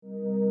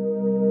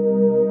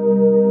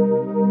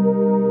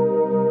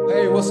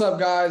What's up,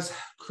 guys?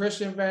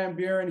 Christian Van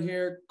Buren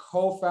here,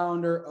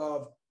 co-founder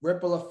of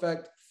Ripple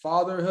Effect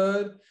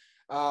Fatherhood.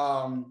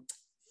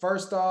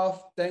 First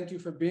off, thank you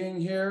for being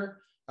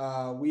here.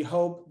 We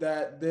hope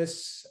that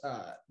this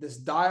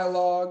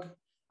dialogue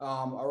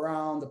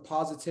around the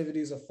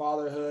positivities of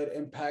fatherhood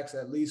impacts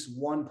at least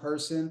one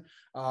person.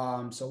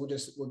 So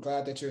we're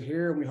glad that you're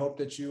here, and we hope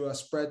that you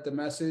spread the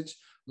message,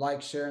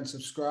 like, share, and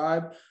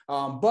subscribe.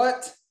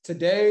 But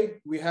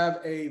today we have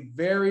a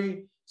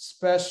very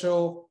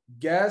special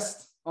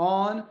guest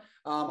on.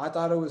 I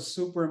thought it was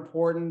super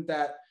important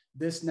that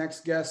this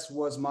next guest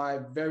was my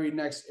very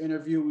next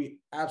interview. We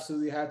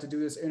absolutely had to do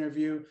this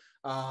interview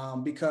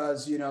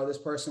because, you know, this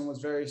person was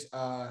very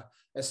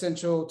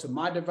essential to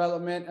my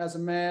development as a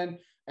man.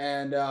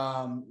 And,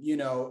 you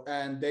know,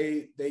 and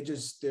they're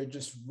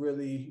just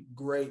really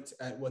great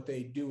at what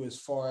they do as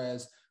far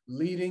as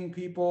leading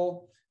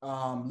people,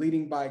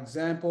 leading by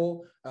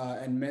example,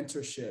 and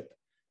mentorship.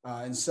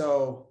 And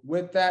so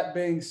with that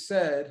being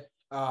said,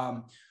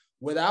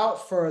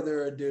 without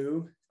further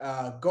ado,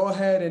 go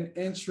ahead and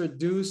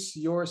introduce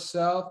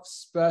yourself,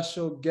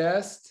 special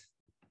guest.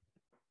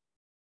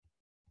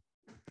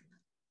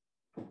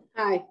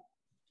 Hi,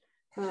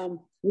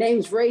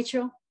 name's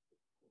Rachel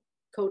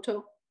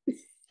Koto.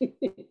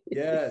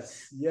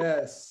 Yes.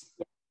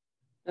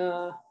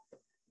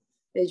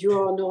 As you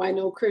all know, I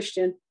know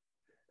Christian,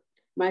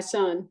 my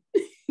son.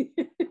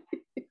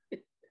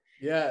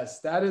 Yes,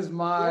 that is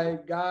my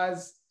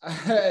guys.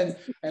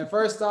 and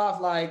first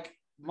off, like,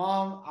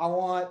 Mom, I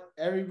want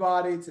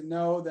everybody to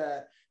know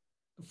that.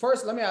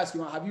 First, let me ask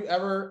you, Mom, have you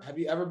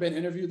ever been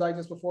interviewed like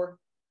this before?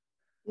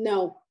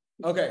 No.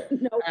 Okay.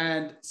 No.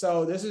 And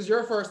so this is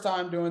your first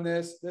time doing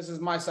this. This is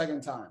my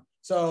second time.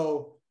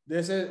 So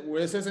this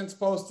isn't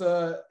supposed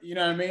to, you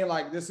know what I mean?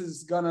 Like, this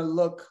is gonna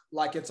look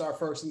like it's our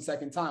first and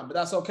second time, but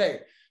that's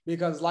okay,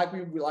 because like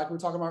we were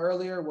talking about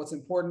earlier, what's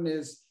important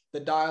is the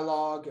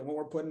dialogue and what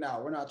we're putting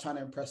out. We're not trying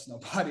to impress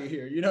nobody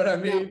here. You know what I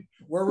mean? No.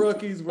 We're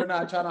rookies. We're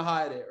not trying to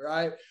hide it,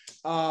 right?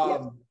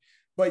 Yep.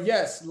 But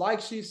yes,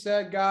 like she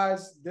said,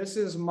 guys, this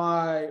is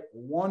my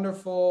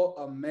wonderful,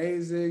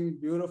 amazing,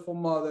 beautiful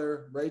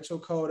mother, Rachel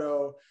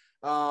Koto.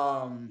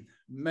 I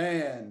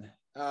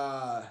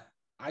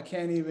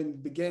can't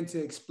even begin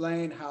to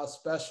explain how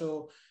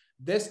special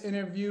this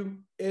interview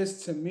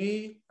is to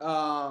me.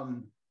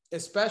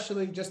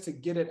 Especially just to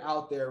get it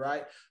out there,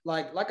 right?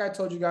 Like I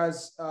told you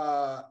guys,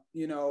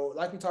 you know,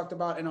 like we talked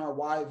about in our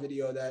why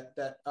video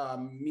that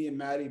me and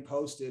Maddie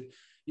posted,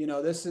 you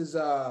know, this is,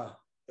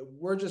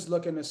 we're just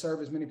looking to serve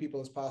as many people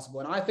as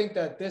possible. And I think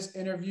that this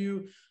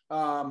interview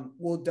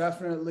will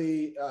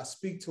definitely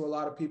speak to a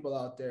lot of people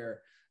out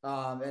there.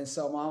 And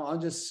so, Mom, I'm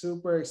just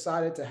super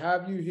excited to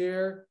have you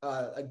here.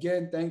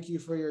 Again, thank you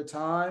for your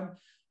time.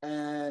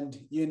 And,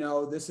 you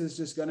know, this is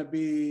just going to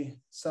be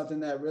something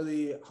that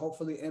really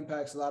hopefully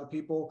impacts a lot of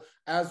people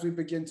as we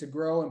begin to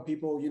grow, and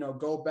people, you know,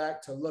 go back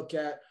to look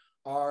at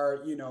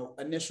our, you know,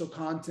 initial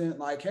content,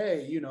 like,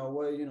 hey, you know,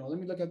 well, you know, let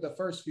me look at the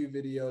first few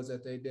videos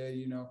that they did,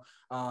 you know,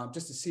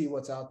 just to see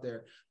what's out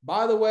there.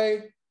 By the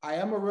way, I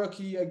am a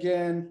rookie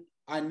again.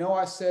 I know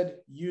I said,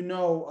 you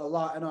know, a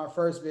lot in our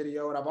first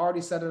video, and I've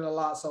already said it a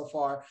lot so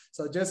far.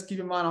 So just keep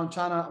in mind, I'm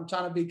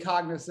trying to be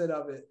cognizant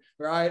of it,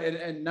 right?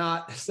 And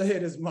not say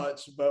it as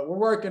much, but we're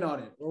working on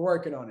it.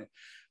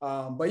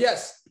 But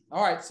yes.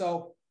 All right.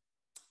 So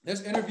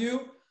this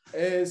interview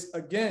is,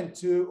 again,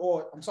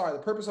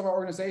 the purpose of our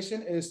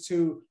organization is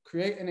to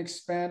create and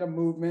expand a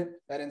movement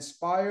that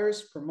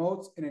inspires,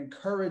 promotes, and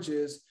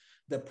encourages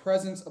the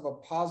presence of a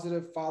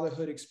positive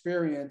fatherhood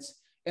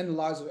experience in the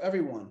lives of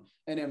everyone.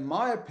 And in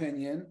my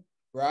opinion,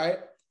 right,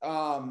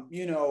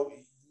 you know,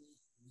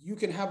 you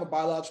can have a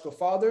biological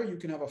father, you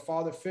can have a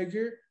father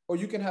figure, or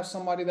you can have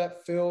somebody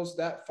that fills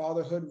that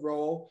fatherhood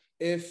role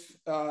if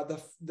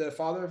the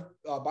father,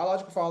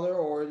 biological father,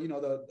 or, you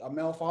know, a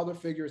male father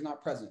figure is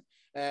not present.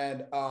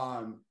 And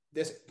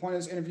this point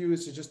of this interview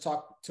is to just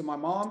talk to my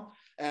mom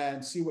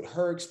and see what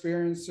her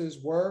experiences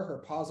were, her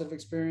positive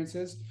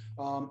experiences,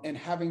 and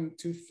having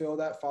to fill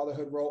that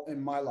fatherhood role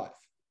in my life.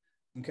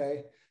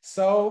 Okay.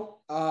 So,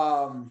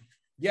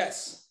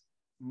 yes,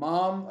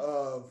 mom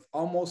of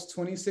almost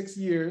 26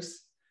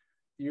 years.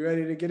 You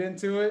ready to get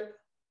into it?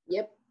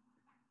 Yep.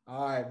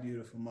 All right,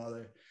 beautiful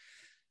mother.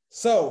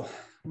 So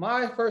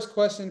my first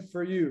question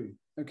for you,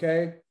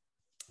 okay,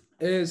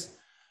 is,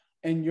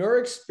 in your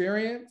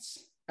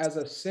experience as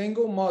a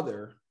single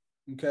mother,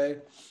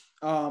 okay,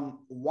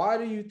 why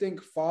do you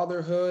think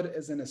fatherhood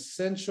is an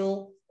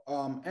essential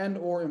and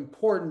or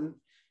important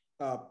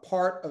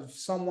part of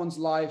someone's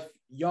life,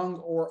 young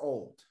or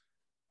old?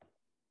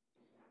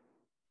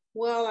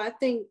 Well, I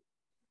think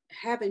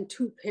having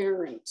two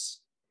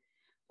parents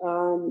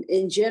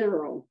in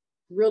general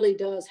really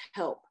does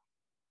help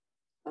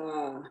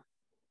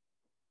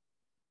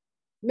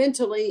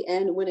mentally,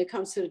 and when it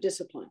comes to the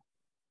discipline.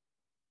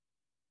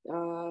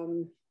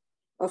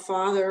 A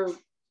father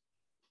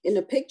in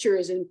the picture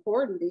is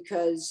important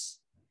because,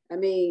 I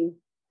mean,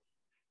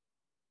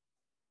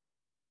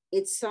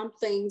 it's some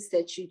things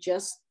that you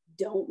just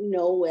don't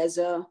know as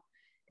a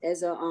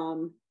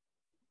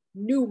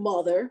new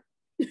mother.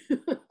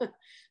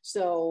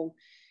 So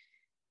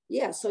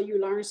yeah, so you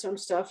learn some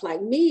stuff.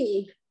 Like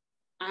me,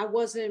 I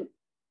wasn't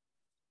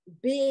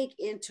big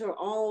into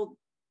all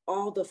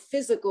the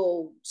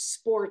physical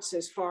sports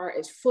as far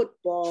as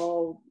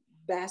football,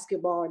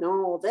 basketball, and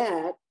all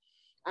that.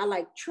 I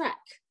like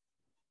track.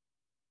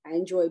 I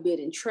enjoy being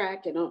in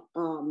track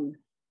and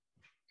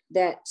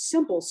that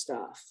simple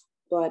stuff.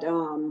 But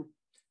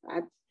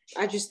I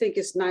I just think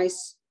it's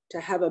nice to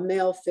have a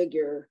male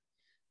figure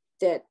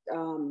that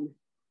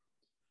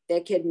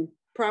that can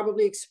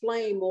probably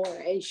explain more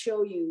and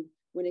show you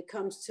when it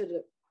comes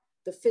to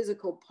the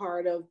physical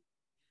part of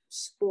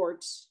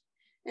sports,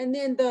 and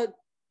then the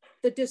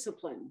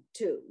discipline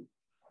too.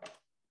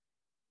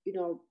 You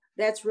know,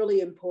 that's really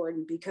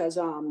important because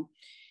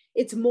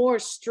it's more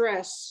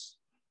stress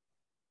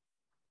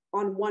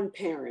on one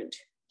parent,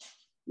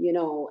 you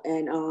know,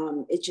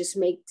 and it just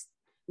make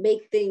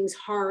things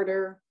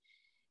harder.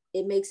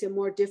 It makes it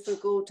more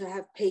difficult to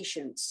have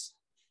patience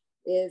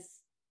if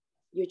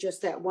you're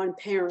just that one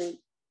parent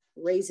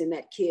raising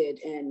that kid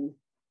and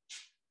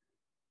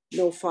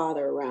no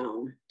father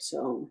around.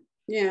 So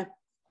yeah.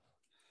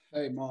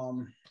 Hey,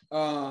 Mom.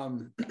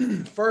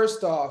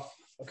 First off,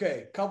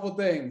 okay, couple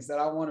things that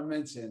I want to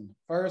mention.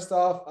 First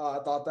off,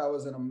 I thought that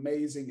was an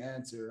amazing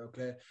answer.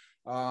 Okay.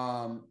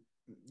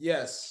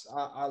 Yes,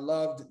 I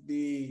loved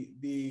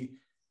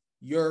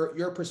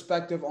your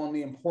perspective on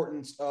the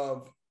importance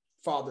of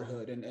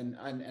fatherhood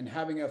and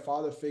having a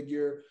father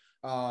figure.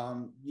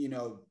 You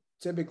know,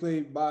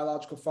 typically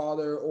biological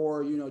father,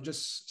 or you know,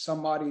 just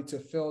somebody to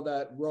fill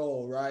that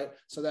role, right?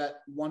 So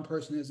that one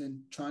person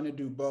isn't trying to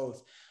do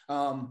both.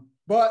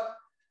 But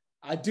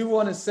I do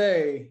want to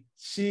say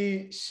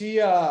she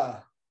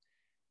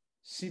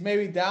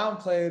maybe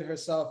downplayed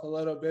herself a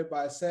little bit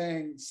by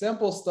saying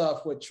simple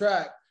stuff with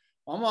track.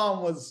 My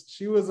mom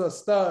she was a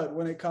stud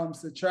when it comes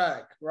to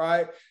track,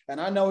 right?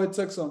 And I know it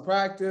took some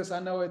practice. I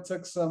know it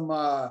took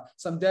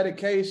some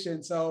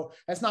dedication. So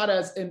it's not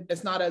as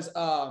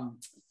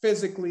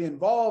physically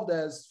involved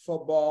as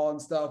football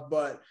and stuff.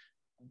 But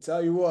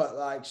tell you what,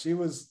 like she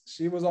was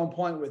on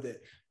point with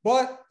it.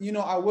 But you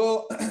know, I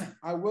will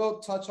I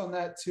will touch on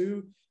that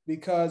too,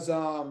 because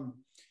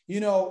you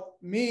know,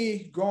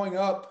 me growing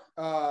up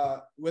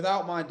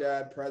without my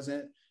dad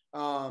present,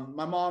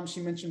 my mom,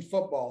 she mentioned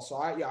football. So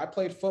I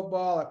played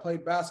football, I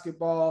played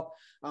basketball,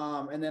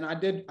 and then I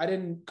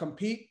didn't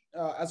compete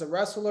as a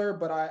wrestler,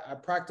 but I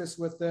practiced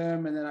with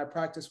them, and then I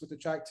practiced with the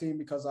track team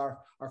because our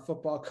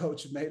football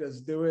coach made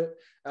us do it.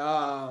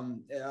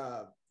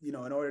 You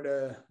know, in order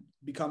to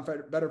become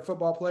better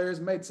football players,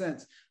 it made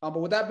sense. But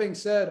with that being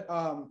said,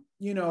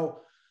 you know,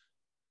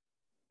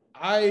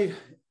 I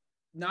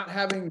not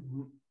having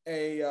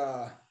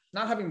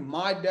not having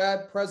my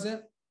dad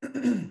present,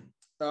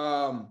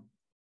 um,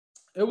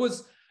 it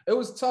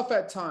was tough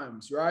at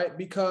times, right?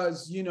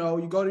 Because you know,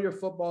 you go to your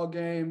football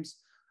games,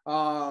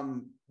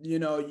 you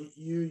know,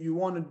 you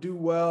want to do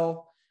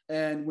well,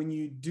 and when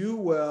you do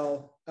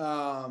well,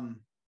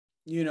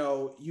 you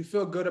know, you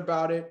feel good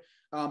about it.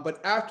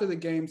 But after the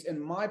games, in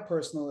my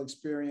personal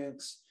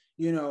experience,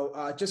 you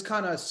know, just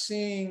kind of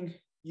seeing,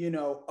 you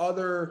know,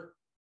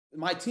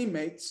 my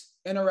teammates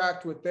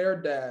interact with their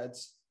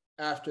dads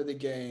after the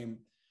game,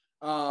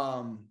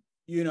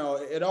 you know,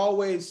 it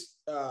always,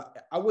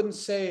 I wouldn't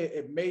say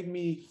it made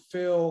me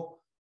feel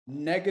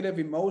negative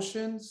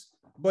emotions,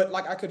 but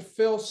like I could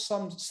feel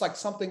like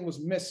something was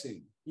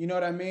missing. You know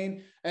what I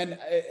mean? And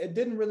it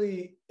didn't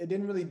really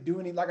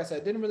do any, like I said,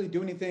 it didn't really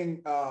do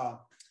anything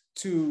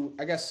to,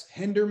 I guess,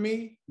 hinder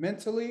me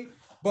mentally,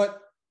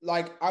 but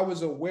like I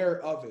was aware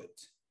of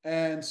it.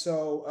 And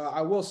so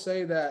I will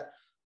say that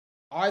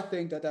I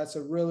think that that's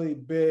a really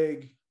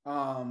big,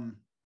 I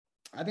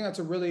think that's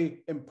a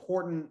really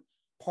important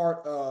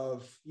part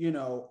of, you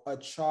know, a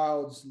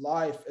child's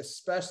life,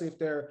 especially if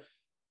they're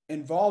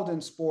involved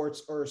in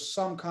sports or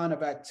some kind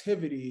of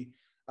activity,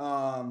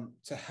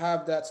 to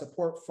have that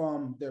support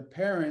from their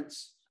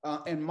parents.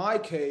 In my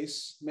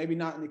case, maybe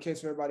not in the case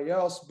of everybody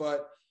else,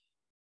 but,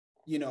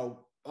 you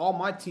know, all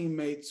my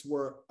teammates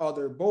were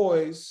other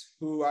boys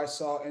who I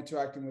saw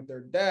interacting with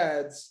their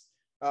dads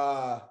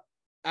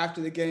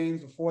after the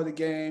games, before the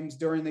games,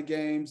 during the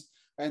games.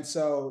 And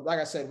so, like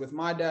I said, with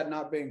my dad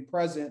not being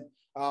present,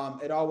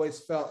 it always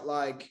felt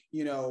like,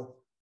 you know,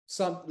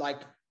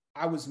 like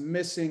I was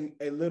missing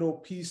a little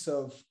piece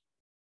of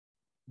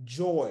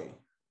joy,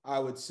 I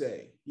would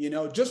say, you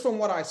know, just from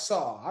what I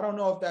saw. I don't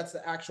know if that's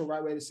the actual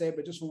right way to say it,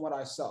 but just from what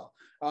I saw.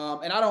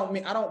 And I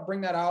don't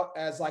bring that out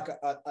as like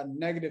a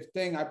negative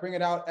thing. I bring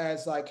it out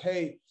as like,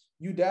 hey,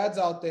 you dads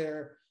out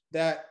there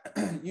that,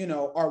 you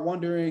know, are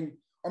wondering,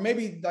 or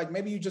maybe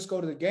you just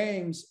go to the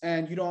games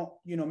and you don't,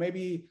 you know,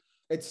 maybe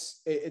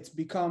it's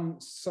become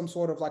some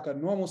sort of like a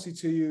normalcy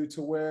to you,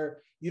 to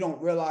where you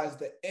don't realize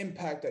the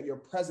impact that your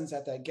presence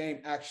at that game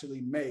actually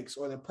makes,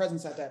 or the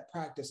presence at that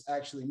practice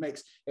actually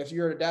makes. If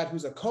you're a dad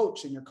who's a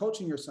coach and you're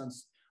coaching your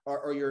son's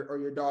or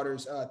your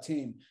daughter's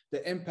team,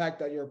 the impact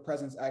that your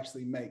presence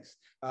actually makes.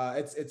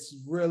 It's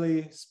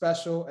really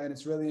special, and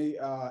it's really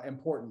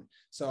important.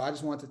 So I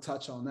just wanted to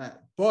touch on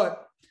that.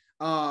 But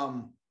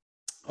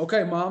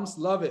Okay, moms,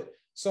 love it.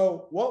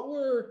 So what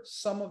were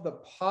some of the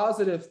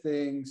positive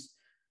things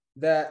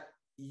that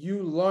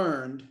you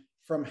learned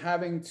from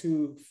having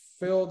to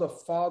fill the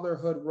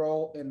fatherhood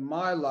role in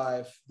my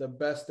life the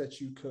best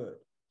that you could?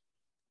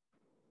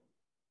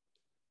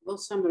 Well,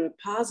 some of the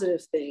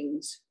positive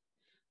things.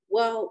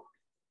 Well,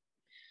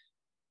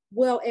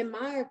 well, in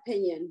my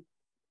opinion,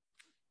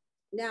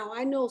 now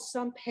I know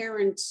some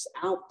parents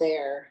out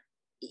there,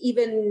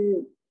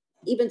 even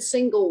even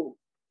single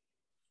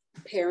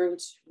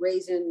parents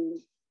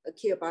raising a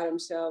kid by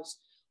themselves,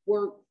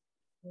 work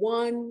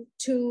one,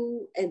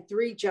 two, and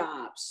three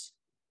jobs.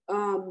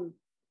 Um,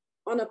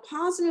 on a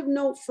positive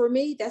note, for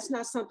me, that's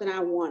not something I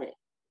wanted.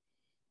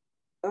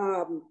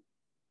 Um,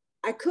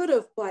 I could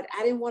have, but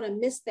I didn't want to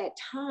miss that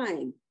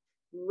time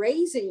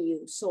raising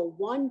you. So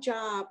one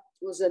job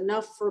was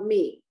enough for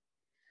me.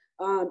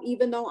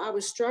 Even though I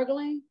was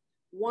struggling,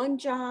 one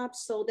job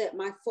so that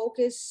my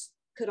focus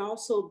could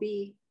also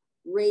be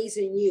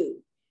raising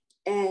you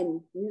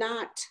and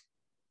not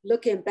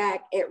looking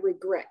back at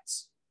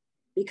regrets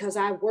because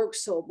I worked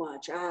so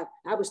much.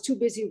 I was too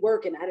busy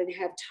working. I didn't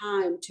have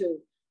time to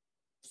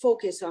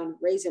focus on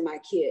raising my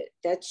kid.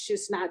 That's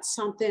just not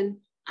something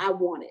I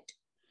wanted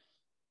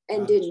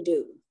and didn't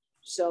do.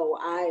 So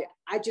I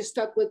just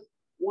stuck with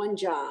one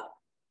job,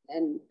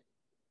 and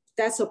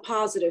that's a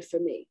positive for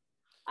me.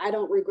 I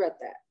don't regret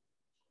that.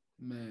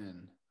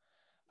 Man.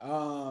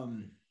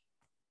 Um,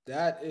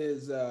 that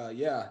is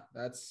yeah,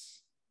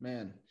 that's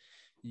man.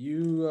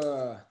 You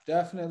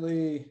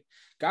definitely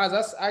guys,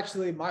 that's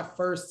actually my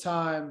first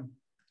time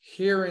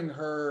hearing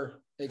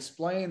her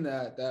explain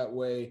that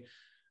way.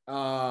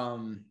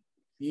 Um,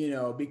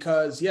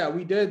 because yeah,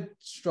 we did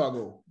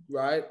struggle,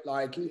 right?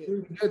 Like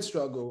we did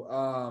struggle.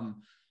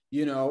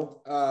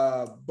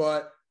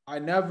 But I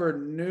never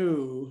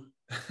knew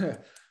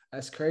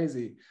that's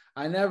crazy.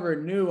 I never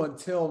knew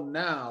until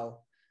now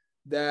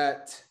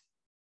that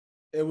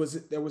there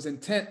was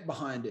intent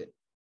behind it,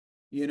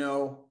 you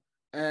know,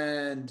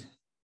 and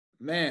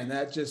man,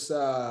 that just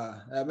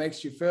that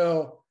makes you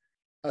feel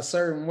a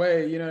certain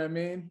way, you know what I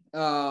mean?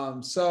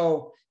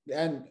 So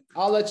and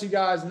I'll let you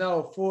guys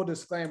know, full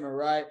disclaimer,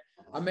 right?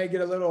 I may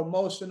get a little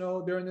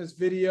emotional during this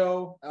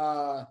video.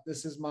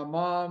 This is my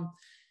mom,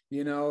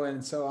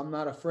 and so I'm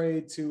not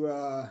afraid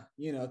to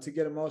to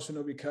get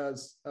emotional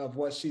because of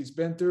what she's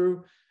been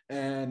through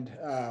and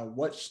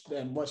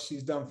what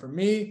she's done for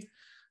me.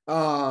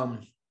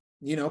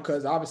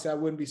 Because obviously I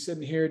wouldn't be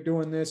sitting here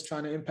doing this,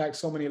 trying to impact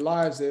so many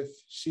lives if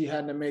she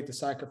hadn't have made the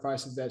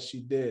sacrifices that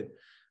she did.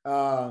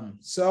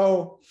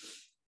 So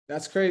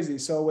that's crazy.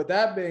 So with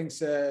that being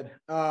said,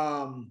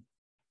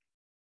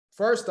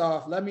 first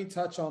off, let me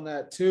touch on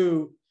that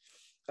too.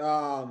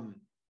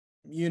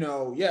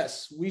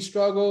 Yes, we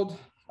struggled.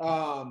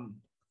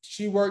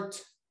 She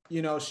worked,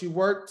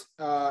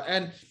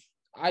 and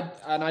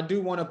I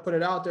do want to put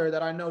it out there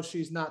that I know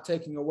she's not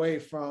taking away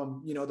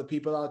from, the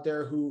people out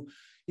there who,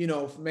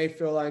 may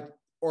feel like,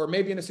 or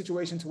maybe in a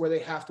situation to where they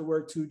have to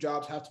work two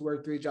jobs, have to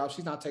work three jobs.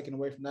 She's not taking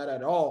away from that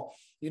at all.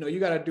 You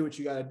got to do what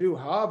you got to do.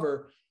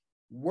 However,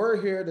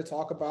 we're here to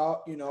talk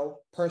about,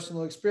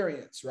 personal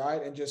experience,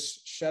 right? And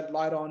just shed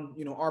light on,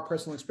 our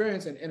personal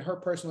experience. And in her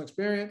personal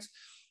experience,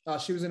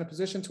 she was in a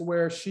position to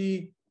where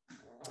she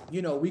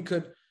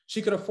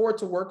could afford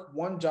to work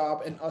one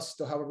job and us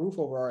still have a roof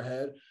over our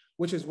head,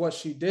 which is what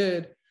she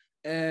did.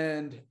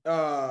 And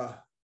like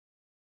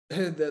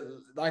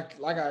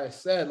I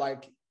said,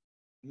 like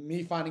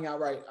me finding out,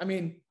 right? I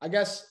mean, I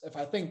guess if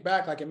I think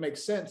back, like it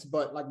makes sense,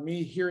 but like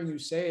me hearing you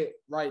say it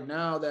right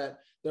now, that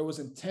there was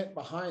intent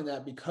behind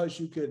that because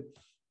you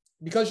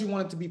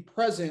wanted to be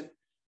present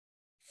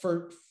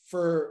for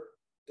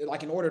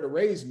like in order to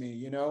raise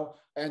me,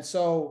 and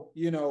so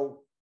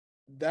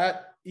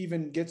that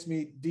even gets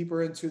me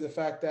deeper into the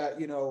fact that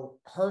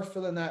her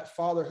filling that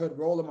fatherhood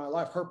role in my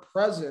life, her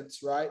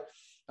presence, right?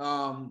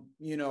 In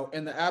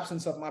the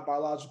absence of my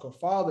biological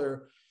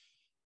father,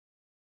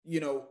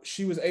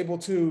 she was able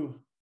to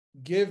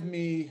give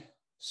me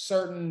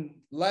certain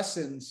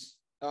lessons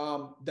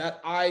that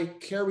I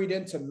carried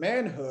into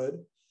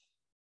manhood,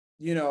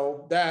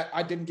 that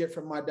I didn't get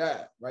from my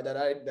dad, right? That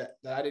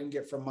I didn't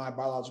get from my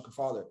biological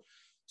father.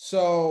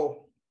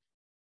 So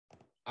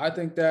I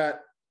think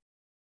that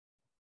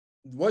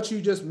what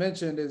you just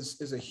mentioned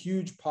is a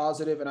huge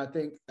positive, and I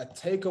think a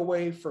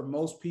takeaway for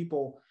most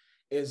people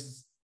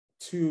is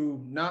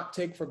to not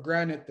take for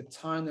granted the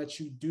time that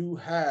you do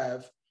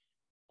have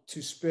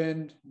to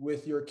spend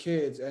with your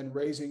kids and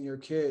raising your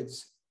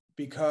kids,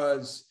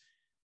 because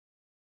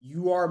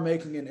you are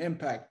making an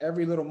impact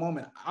every little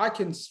moment. I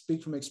can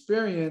speak from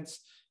experience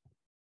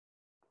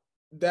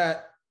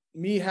that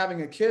me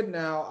having a kid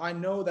now, I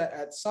know that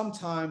at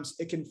sometimes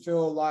it can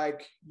feel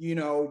like,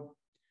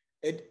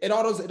 it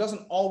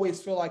doesn't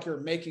always feel like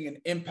you're making an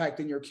impact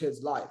in your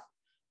kid's life.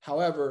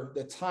 However,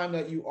 the time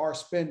that you are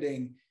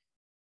spending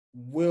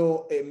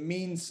it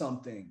means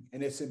something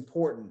and it's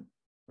important,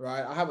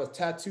 right? I have a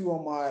tattoo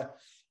on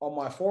on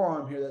my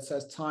forearm here that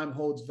says time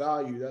holds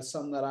value. That's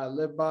something that I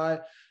live by.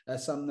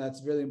 That's something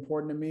that's really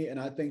important to me. And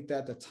I think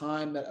that the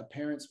time that a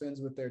parent spends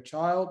with their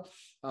child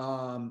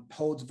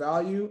holds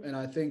value. And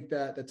I think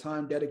that the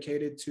time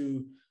dedicated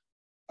to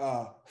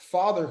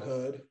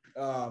fatherhood,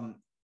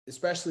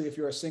 especially if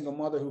you're a single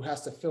mother who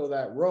has to fill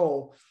that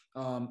role,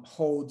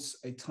 holds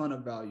a ton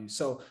of value.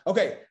 So,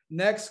 okay,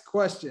 next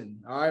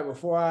question. All right,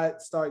 before I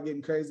start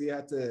getting crazy, I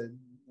have to,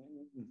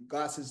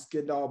 glasses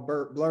get all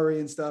blurry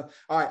and stuff.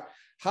 All right,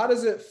 how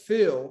does it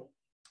feel,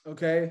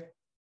 okay,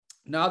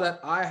 now that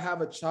I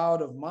have a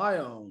child of my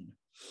own?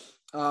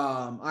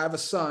 I have a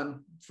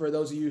son, for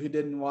those of you who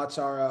didn't watch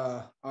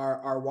our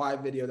why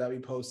video that we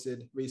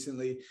posted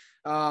recently.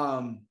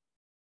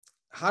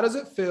 How does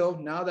it feel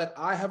now that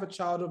I have a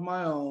child of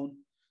my own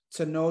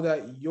to know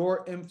that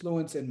your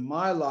influence in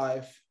my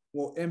life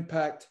will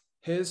impact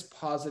his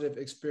positive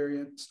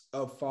experience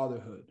of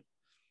fatherhood?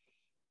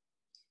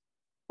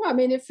 Well, I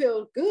mean, it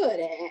feels good,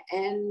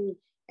 and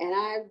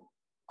I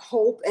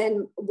hope,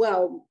 and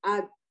well,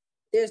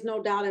 there's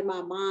no doubt in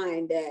my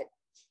mind that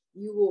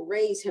you will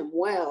raise him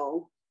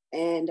well,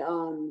 and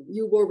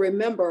you will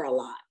remember a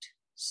lot.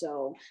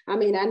 So, I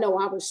mean, I know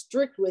I was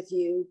strict with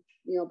you,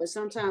 but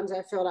sometimes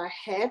I felt I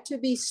had to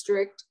be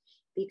strict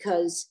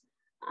because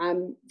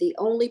I'm the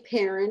only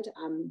parent.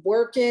 I'm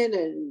working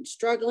and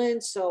struggling,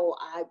 so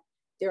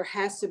there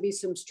has to be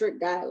some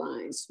strict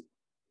guidelines,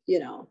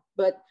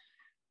 But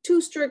too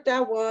strict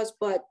I was,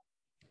 but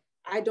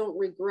I don't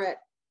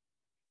regret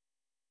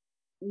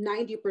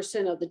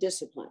 90% of the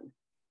discipline.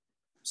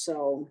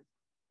 So,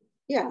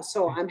 yeah,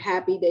 so I'm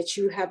happy that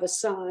you have a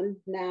son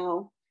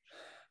now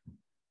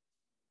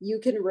you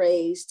can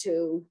raise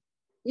to,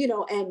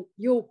 and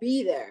you'll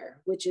be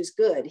there, which is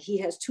good. He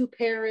has two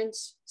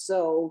parents,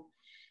 so,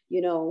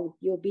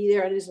 you'll be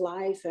there in his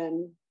life.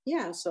 And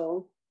yeah,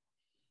 so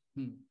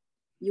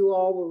you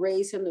all will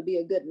raise him to be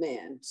a good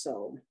man.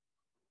 So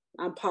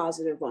I'm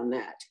positive on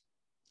that.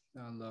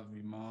 I love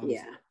you, Mom.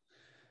 Yeah.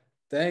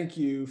 Thank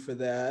you for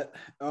that.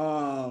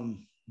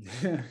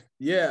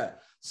 Yeah.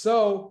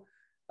 So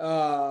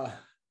trying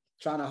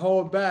to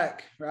hold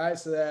back, right?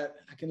 So that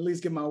I can at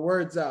least get my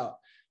words out.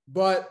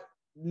 But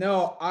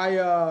no,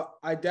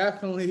 I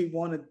definitely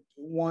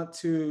want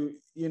to,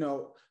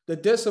 the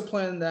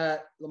discipline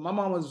that my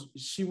mom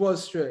she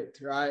was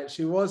strict, right?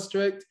 She was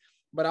strict,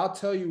 but I'll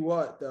tell you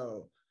what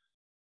though,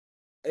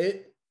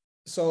 and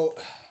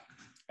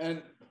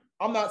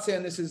I'm not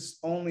saying this is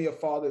only a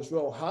father's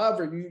role.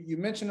 However, you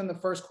mentioned in the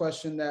first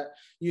question that,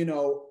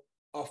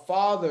 a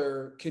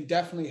father can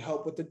definitely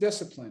help with the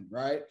discipline,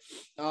 right?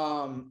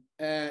 And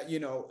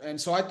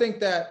so I think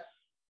that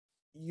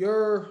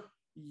your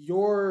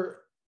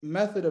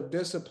method of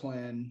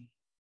discipline,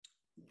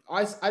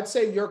 I'd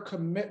say your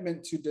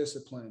commitment to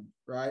discipline,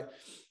 right?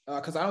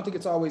 Because I don't think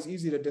it's always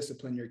easy to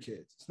discipline your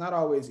kids. It's not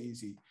always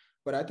easy,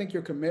 but I think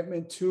your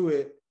commitment to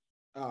it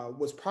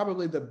was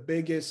probably the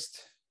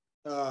biggest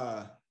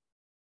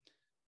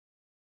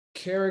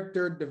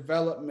character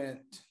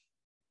development,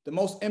 the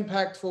most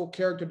impactful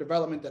character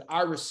development that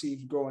I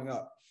received growing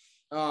up.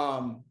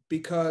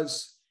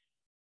 Because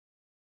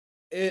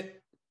I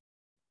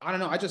don't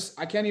know,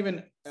 I can't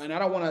even, and I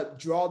don't want to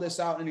draw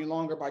this out any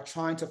longer by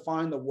trying to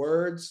find the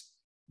words,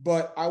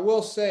 but I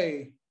will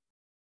say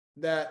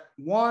that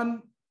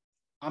one,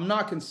 I'm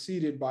not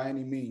conceited by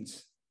any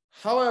means.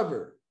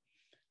 However,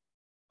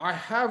 I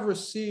have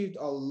received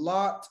a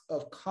lot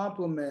of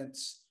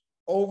compliments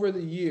over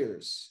the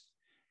years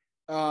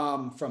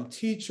from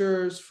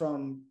teachers,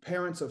 from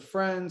parents of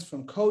friends,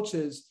 from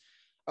coaches,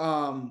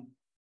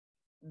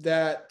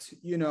 that,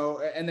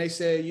 and they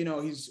say,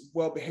 he's a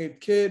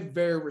well-behaved kid,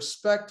 very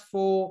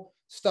respectful,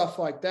 stuff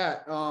like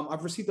that.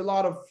 I've received a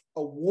lot of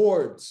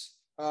awards,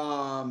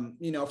 from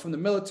the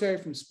military,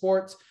 from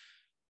sports.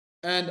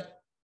 And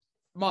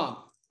Mom,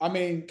 I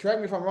mean, correct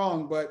me if I'm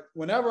wrong, but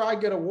whenever I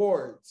get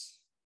awards,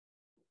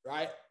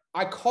 right,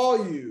 I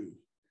call you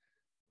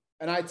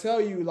and I tell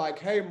you like,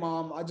 hey,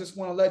 Mom, I just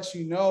want to let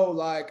you know,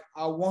 like,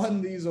 I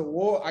won these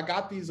awards. I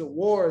got these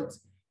awards,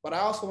 but I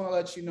also want to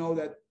let you know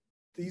that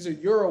these are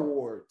your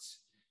awards.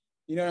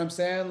 You know what I'm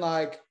saying?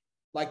 Like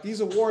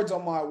these awards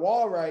on my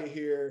wall right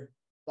here,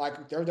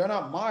 like they're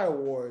not my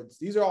awards.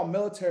 These are all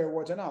military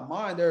awards. They're not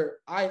mine.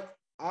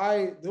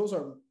 Those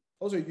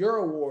are your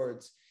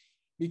awards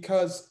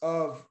because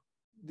of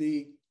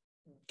the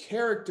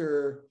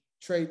character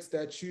traits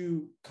that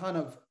you kind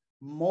of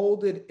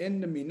molded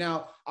into me.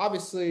 Now,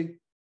 obviously,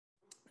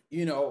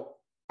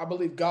 I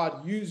believe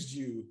God used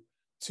you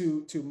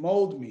to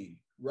mold me,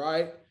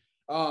 right?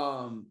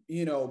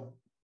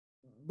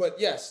 But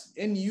yes,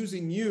 in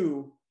using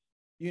you,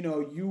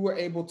 you were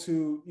able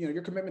to,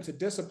 your commitment to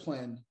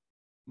discipline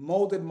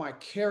molded my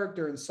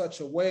character in such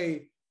a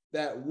way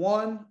that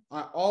one,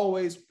 I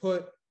always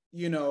put,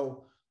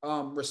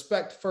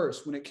 respect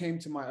first when it came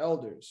to my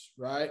elders,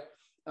 right?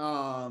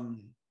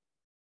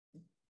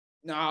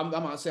 Now, I'm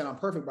not saying I'm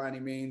perfect by any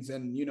means.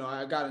 And,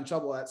 I got in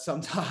trouble at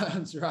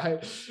sometimes,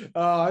 right?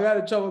 I got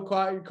in trouble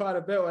quite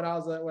a bit when I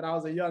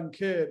was a young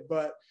kid,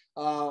 but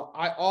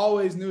I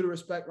always knew to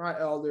respect my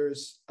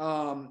elders.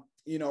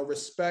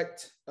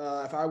 respect.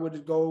 If I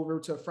would go over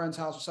to a friend's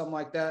house or something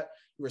like that,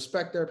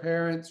 respect their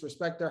parents,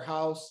 respect their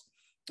house.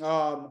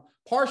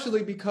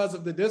 Partially because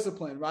of the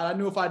discipline, right? I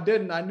knew if I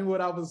didn't, I knew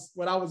what I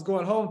was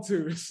going home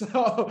to.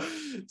 So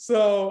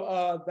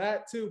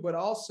that too, but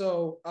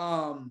also,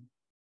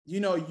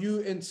 you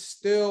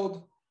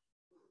instilled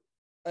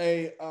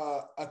a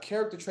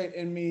character trait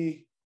in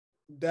me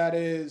that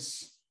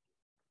is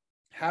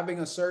having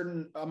a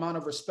certain amount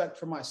of respect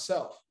for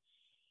myself.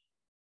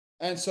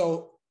 And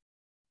so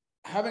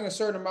having a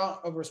certain amount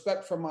of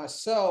respect for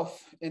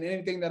myself in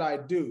anything that I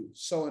do.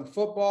 So in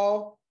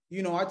football,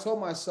 I told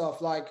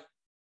myself, like,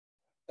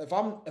 if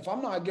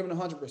I'm not giving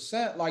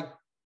 100%, like,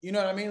 you know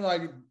what I mean?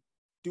 Like,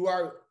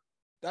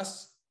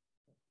 that's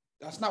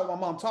not what my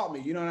mom taught me.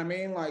 You know what I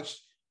mean? Like,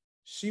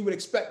 she would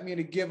expect me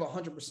to give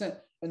 100%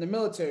 in the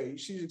military.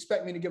 She'd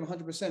expect me to give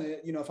 100%,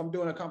 if I'm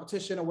doing a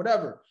competition or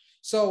whatever.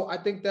 So I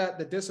think that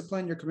the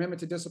discipline, your commitment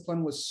to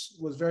discipline was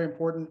very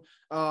important.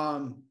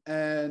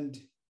 And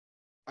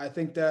I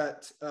think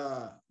that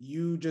a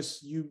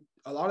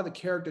lot of the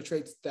character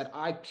traits that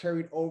I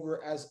carried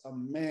over as a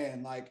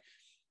man, like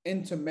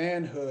into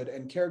manhood,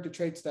 and character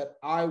traits that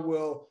I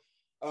will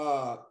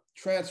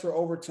transfer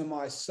over to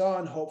my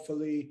son,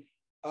 hopefully,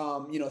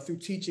 through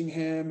teaching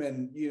him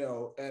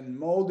and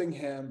molding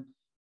him,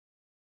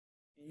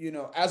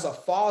 as a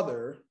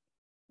father,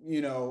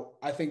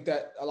 I think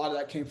that a lot of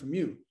that came from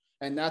you.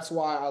 And that's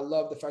why I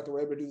love the fact that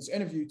we're able to do this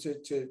interview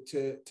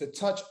to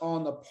touch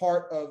on the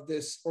part of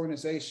this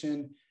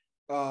organization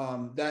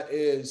that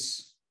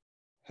is,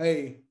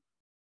 hey,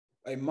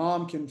 a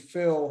mom can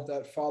fill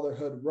that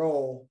fatherhood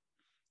role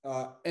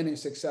in a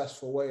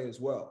successful way as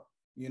well,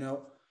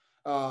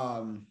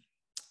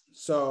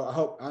 So I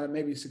hope,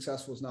 maybe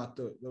successful is not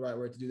the right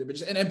word to do that, but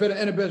just in a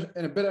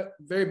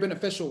very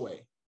beneficial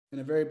way.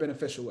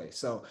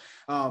 So,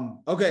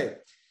 okay.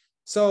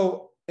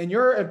 So in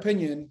your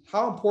opinion,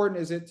 how important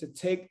is it to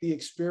take the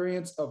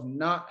experience of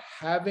not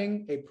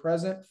having a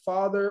present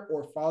father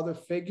or father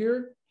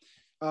figure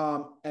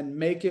and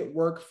make it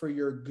work for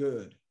your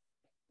good?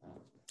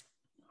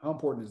 How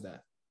important is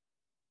that?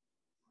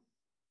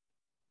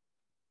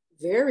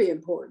 Very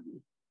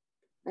important.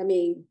 I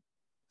mean,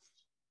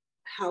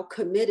 how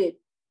committed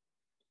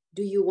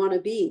do you want to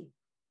be?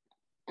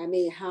 I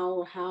mean,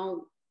 how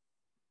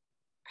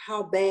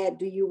bad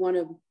do you want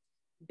to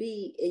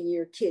be in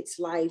your kid's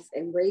life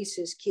and raise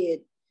his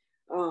kid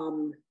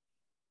the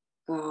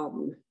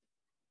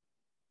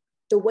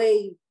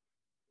way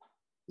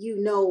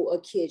a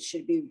kid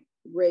should be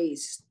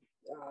raised?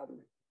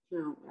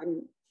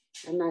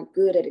 I'm not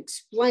good at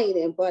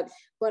explaining, but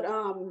got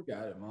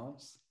it,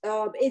 moms.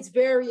 It's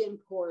very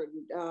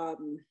important.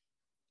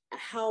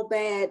 How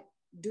bad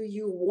do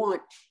you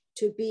want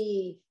to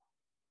be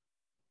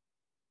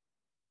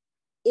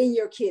in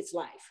your kid's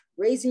life,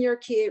 raising your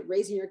kid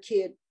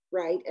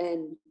right,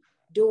 and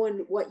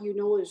doing what you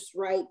know is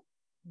right,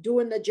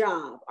 doing the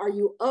job? Are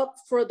you up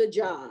for the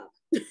job?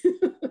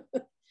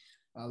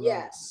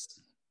 Yes,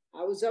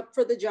 I was up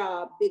for the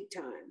job big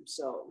time.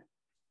 So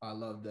I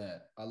love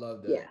that.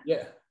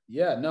 Yeah.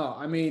 Yeah. No,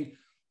 I mean,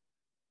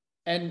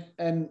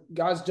 and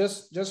guys,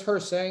 just her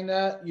saying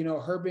that,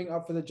 her being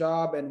up for the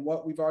job and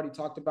what we've already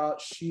talked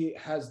about, she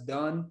has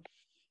done,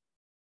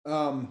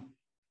 I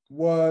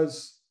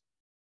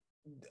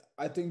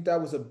think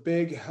that was a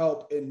big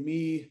help in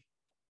me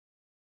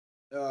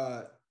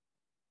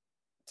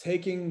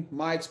taking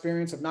my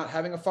experience of not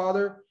having a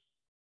father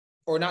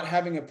or not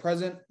having a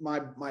present,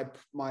 my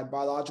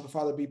biological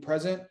father be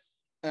present,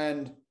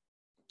 and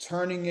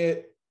turning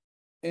it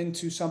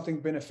into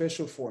something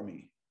beneficial for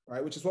me,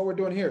 right? Which is what we're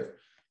doing here.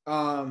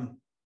 Our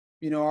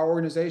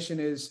organization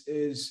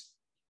is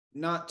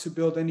not to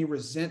build any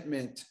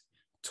resentment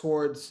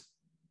towards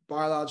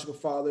biological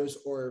fathers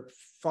or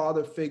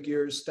father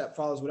figures,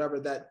 stepfathers, whatever,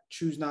 that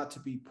choose not to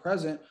be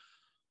present.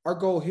 Our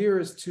goal here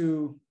is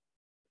to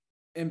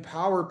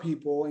empower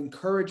people,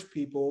 encourage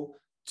people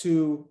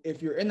to,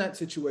 if you're in that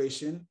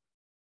situation,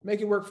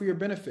 make it work for your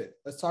benefit.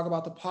 Let's talk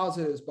about the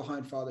positives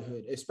behind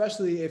fatherhood,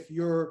 especially if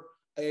you're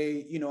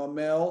a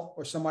male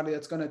or somebody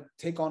that's going to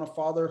take on a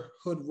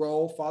fatherhood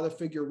role, father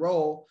figure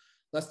role.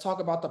 Let's talk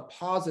about the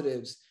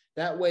positives.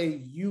 That way,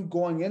 you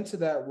going into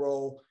that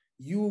role,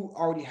 you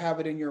already have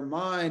it in your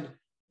mind,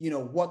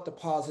 what the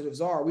positives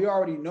are. We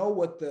already know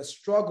what the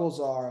struggles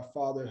are of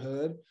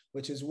fatherhood,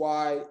 which is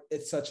why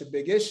it's such a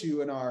big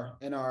issue in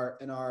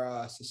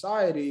our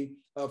society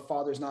of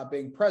fathers not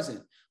being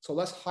present. So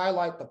let's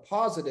highlight the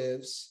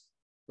positives,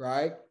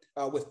 right?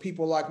 With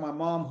people like my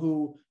mom,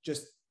 who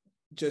just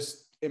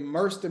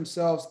immerse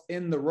themselves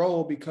in the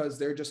role because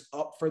they're just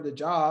up for the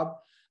job.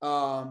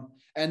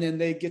 And then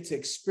they get to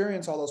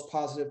experience all those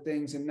positive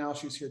things. And now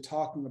she's here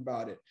talking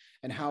about it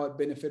and how it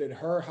benefited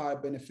her, how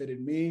it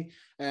benefited me,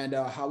 and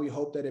how we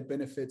hope that it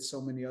benefits so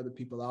many other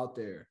people out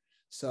there.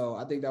 So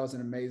I think that was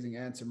an amazing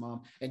answer,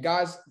 Mom. And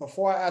guys,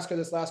 before I ask her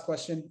this last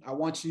question, I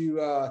want you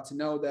to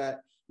know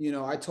that,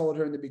 I told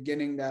her in the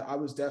beginning that I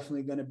was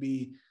definitely going to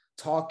be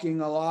talking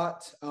a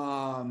lot.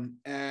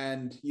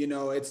 And, you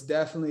know, it's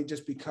definitely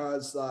just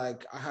because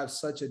like I have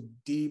such a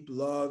deep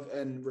love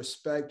and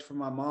respect for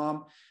my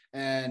mom.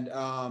 And,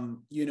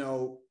 you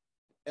know,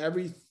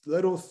 every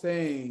little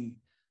thing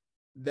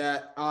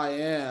that I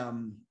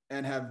am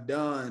and have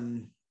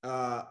done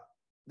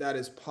that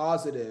is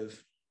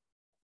positive,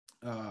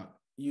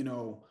 you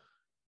know,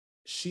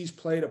 she's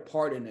played a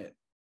part in it,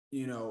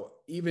 you know,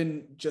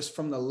 even just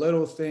from the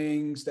little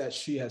things that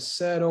she has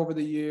said over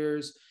the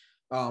years,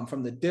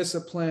 from the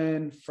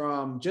discipline,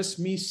 from just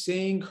me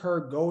seeing her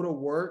go to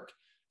work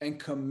and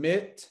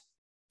commit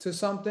to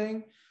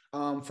something,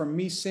 from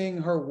me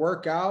seeing her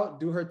work out,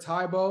 do her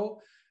Taibo,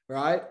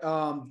 right?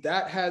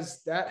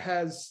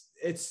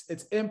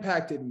 It's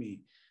impacted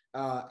me.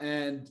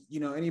 And you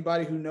know,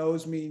 anybody who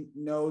knows me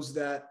knows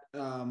that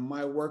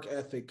my work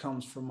ethic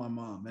comes from my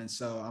mom, and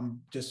so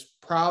I'm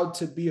just proud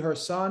to be her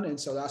son, and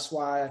so that's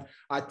why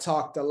I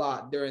talked a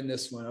lot during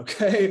this one.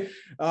 Okay,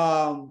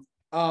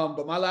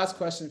 but my last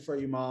question for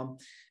you, Mom,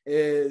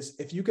 is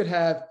if you could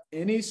have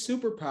any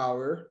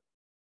superpower,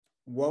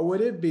 what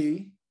would it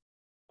be,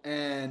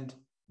 and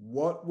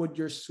what would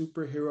your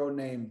superhero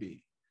name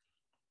be?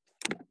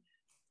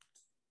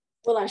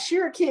 Well, I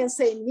sure can't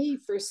say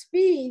Need for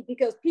Speed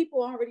because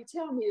people already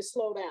tell me to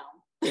slow down.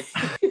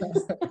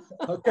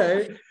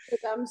 Okay.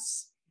 Because I'm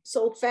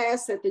so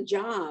fast at the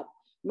job.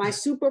 My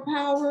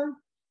superpower,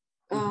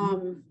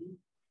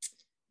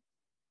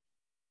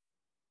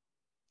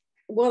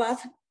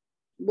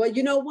 well,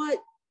 you know what?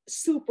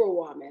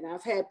 Superwoman.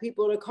 I've had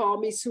people to call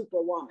me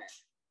Superwoman.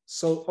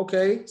 So,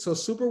 okay. So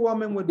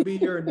Superwoman would be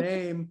your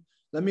name.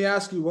 Let me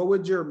ask you, what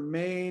would your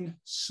main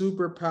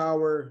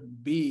superpower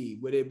be?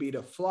 Would it be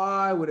to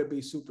fly? Would it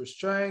be super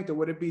strength? Or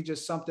would it be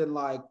just something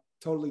like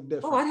totally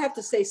different? Oh, I'd have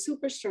to say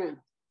super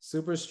strength.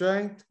 Super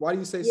strength? Why do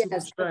you say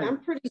super strength? I'm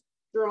pretty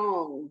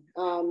strong.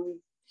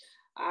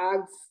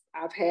 I've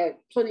had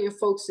plenty of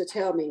folks to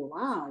tell me,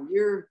 wow,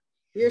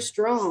 you're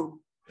strong.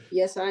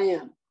 Yes, I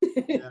am.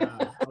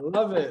 Yeah, I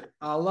love it.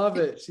 I love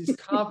it. She's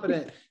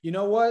confident. You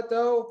know what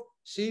though?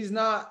 She's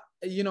not,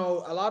 you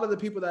know, a lot of the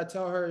people that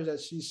tell her that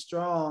she's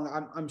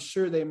strong, I'm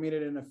sure they mean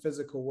it in a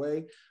physical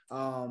way.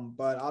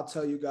 But I'll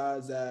tell you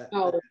guys that,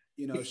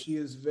 you know, she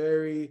is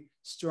very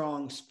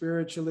strong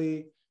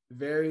spiritually,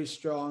 very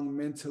strong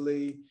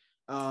mentally.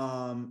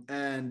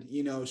 And,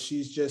 you know,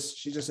 she's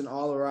just an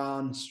all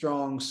around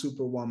strong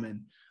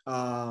superwoman.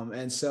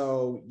 And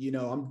so, you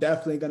know, I'm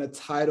definitely going to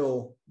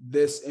title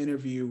this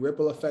interview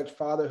Ripple Effect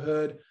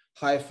Fatherhood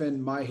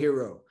hyphen My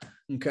Hero.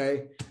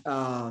 Okay.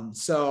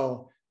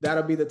 So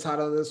that'll be the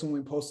title of this when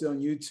we post it on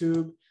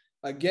YouTube.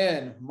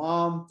 Again,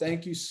 Mom,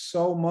 thank you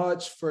so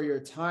much for your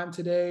time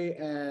today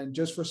and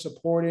just for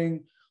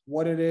supporting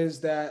what it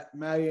is that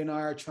Maddie and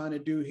I are trying to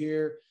do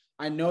here.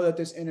 I know that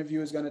this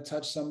interview is going to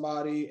touch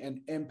somebody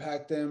and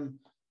impact them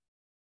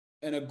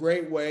in a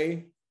great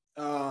way.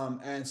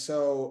 And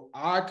so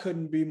I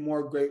couldn't be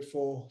more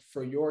grateful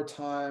for your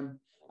time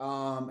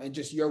and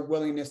just your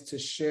willingness to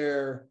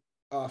share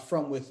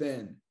from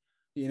within,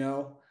 you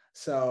know?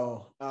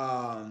 So,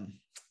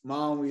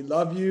 Mom, we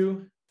love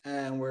you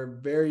and we're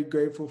very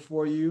grateful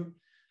for you.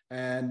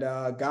 And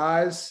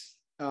guys,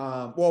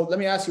 well, let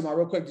me ask you, Mom,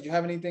 real quick. Did you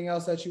have anything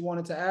else that you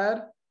wanted to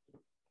add?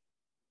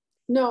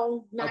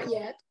 No, not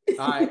yet.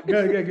 All right,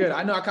 good.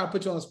 I know I kind of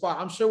put you on the spot.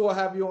 I'm sure we'll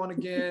have you on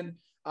again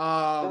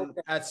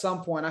at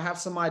some point. I have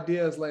some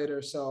ideas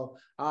later, so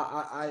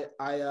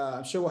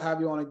I'm sure we'll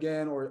have you on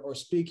again or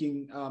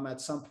speaking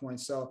at some point.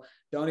 So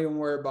don't even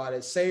worry about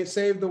it.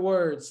 Save the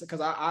words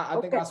because I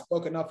think I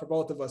spoke enough for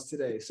both of us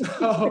today.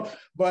 So,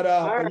 but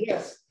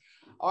yes.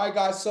 All right,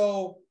 guys.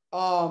 So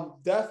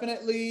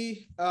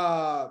definitely,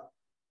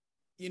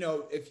 you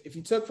know, if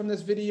you took from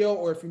this video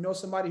or if you know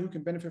somebody who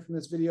can benefit from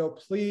this video,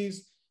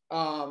 please.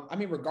 I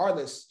mean,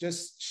 regardless,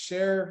 just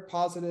share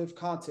positive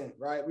content,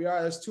 right?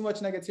 There's too much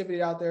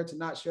negativity out there to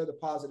not share the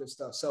positive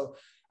stuff. So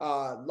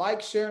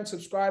like, share, and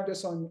subscribe to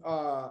us on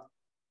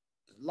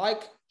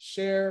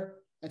share,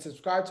 and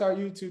subscribe to our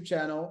YouTube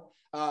channel.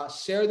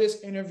 Share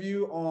this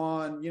interview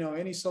on, you know,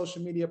 any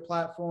social media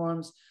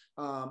platforms.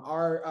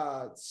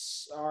 Our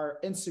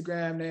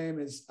Instagram name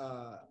is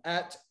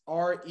at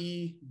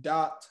re.fatherhood.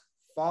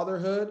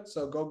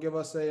 So go give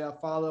us a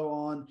follow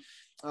on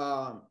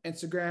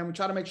Instagram. We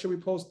try to make sure we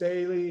post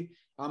daily.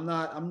 I'm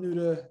new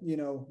to, you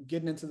know,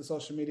 getting into the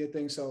social media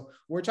thing. So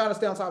we're trying to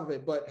stay on top of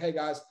it. But hey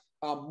guys,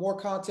 more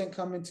content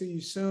coming to you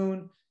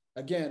soon.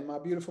 Again, my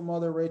beautiful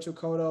mother, Rachel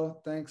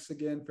Cotto, thanks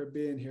again for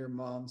being here,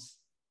 moms.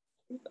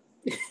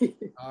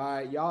 All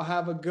right. Y'all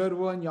have a good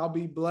one. Y'all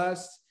be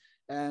blessed.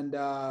 And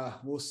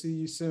we'll see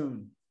you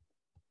soon.